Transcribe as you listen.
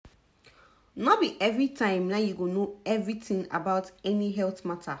Not be every time now you go know everything about any health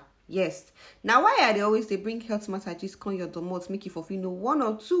matter. Yes. Now why I dey always they bring health matter just come your domot make you for know one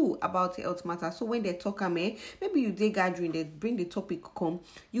or two about health matter. So when they talk maybe you dey gathering, they bring the topic come,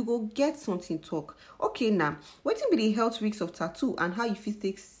 you go get something talk. Okay, now wetin be the health risks of tattoo and how you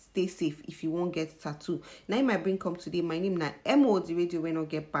fit stay safe if you won't get tattoo. Now I might bring come today. My name na Mo the radio when not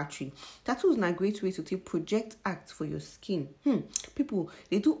get battery. Tattoos na great way to take project act for your skin. People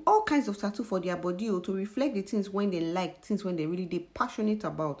they do all kinds of tattoo for their body or to reflect the things when they like, things when they really they passionate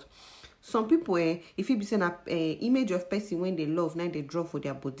about. Some people, if you be saying an image of person when they love, now they draw for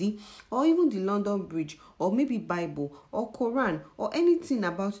their body, or even the London Bridge, or maybe Bible, or Quran, or anything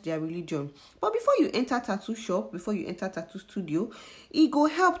about their religion. But before you enter tattoo shop, before you enter tattoo studio, it go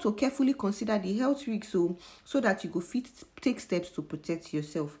help to carefully consider the health risks so that you go fit take steps to protect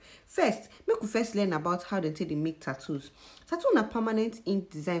yourself. First, make we first learn about how they make tattoos. Tattoo na permanent ink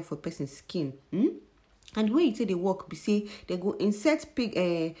design for person's skin. And the way you say they work, be say they go insert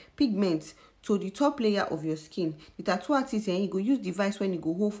pigments to the top layer of your skin. The tattoo artist you go use device when you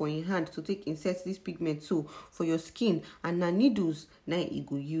go hold for your hand to take insert this pigment for your skin, and na needles now you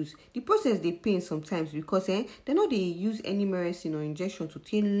go use. The process they pain sometimes because they know they use any medicine or injection to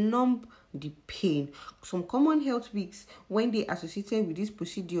take numb the pain. Some common health risks when they associated with this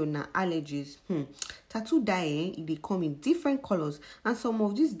procedure na allergies. Tattoo dye they come in different colors, and some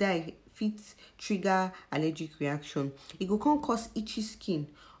of these dye fit trigger allergic reaction. It go can cause itchy skin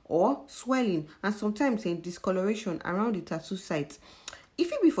or swelling, and sometimes discoloration around the tattoo site.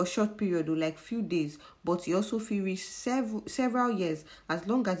 If it be for short period or like few days, but you also feel reach several years as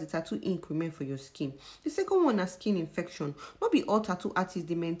long as the tattoo ink remain for your skin. The second one is skin infection. Not be all tattoo artists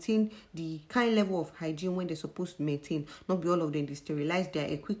they maintain the kind level of hygiene when they're supposed to maintain. Not be all of them they sterilize their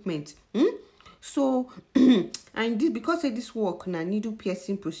equipment. So, and this because of this work na needle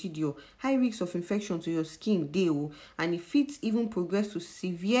piercing procedure, high risk of infection to your skin deal, and if it even progress to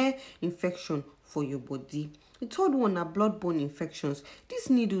severe infection for your body. The third one are blood-borne infections.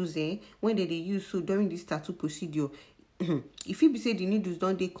 These needles, when they use during this tattoo procedure, if you be say the needles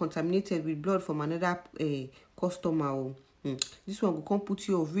don't they contaminated with blood from another customer, this one will come put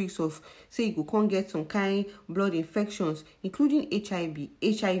you at risk of say you can't get some kind blood infections, including HIV,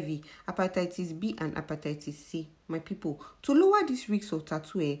 hepatitis B, and hepatitis C. My people, to lower this risk of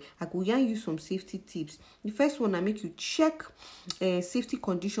tattoo, I go yarn you some safety tips. The first one, I make you check safety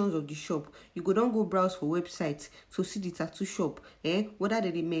conditions of the shop. You don't go browse for websites to see the tattoo shop, whether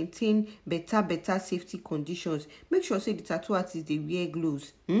they maintain better safety conditions. Make sure say the tattoo artist they wear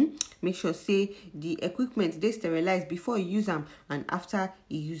gloves. Make sure say the equipment they sterilize before you use them and after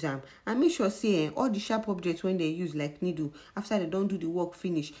you use them. And make sure say all the sharp objects when they use like needle, after they don't do the work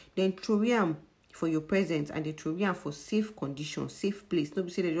finish, then throw them for your presence, and they throw them for safe condition, safe place.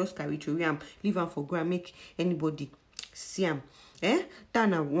 Nobody say they just carry throw them, leave them for ground, make anybody see them. That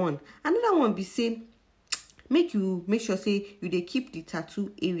na one. Another one be say make sure say you they keep the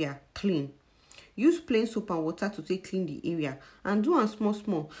tattoo area clean. Use plain soap and water to take clean the area, and do one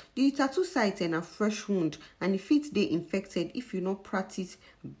small. The tattoo site and a fresh wound, and if it's they infected if you not practice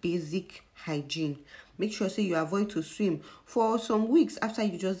basic hygiene. Make sure say you avoid to swim for some weeks after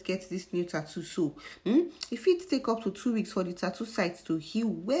you just get this new tattoo. So if it take up to 2 weeks for the tattoo site to heal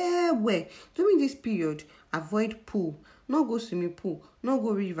well during this period, avoid pool. No go swimming pool, no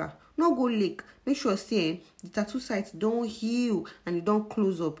go river, no go lake. Make sure say the tattoo site don't heal and it don't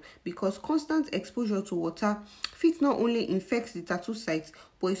close up, because constant exposure to water fit not only infects the tattoo site,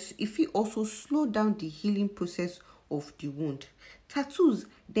 but if it also slow down the healing process of the wound. Tattoos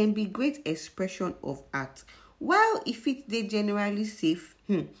then be great expression of art. While if it they generally safe,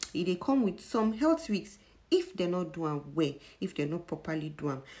 they come with some health risks if they're not doing well, if they're not properly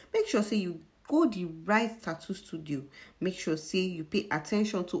done. Make sure say you go the right tattoo studio. Make sure say you pay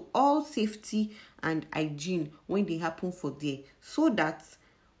attention to all safety and hygiene when they happen for there, so that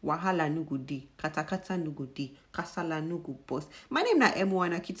wahala no go dey, katakata no go dey, kasala no go burst. My name na Mo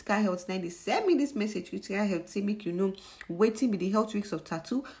and Critical Health. Now they send me this message. Critical Health say make you know waiting be the health risks of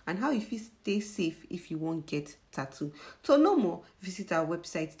tattoo and how if you stay safe if you won't get tattoo. So no more, visit our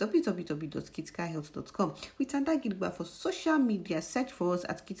website www.criticalhealth.com. We tanda gidba for social media. Search for us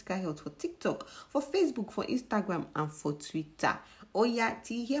at Critical Health for TikTok, for Facebook, for Instagram, and for Twitter. Oh yeah,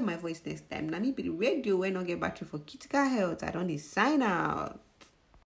 till hear my voice next time. Now me be the radio when I get battery for Critical Health. I don't sign out.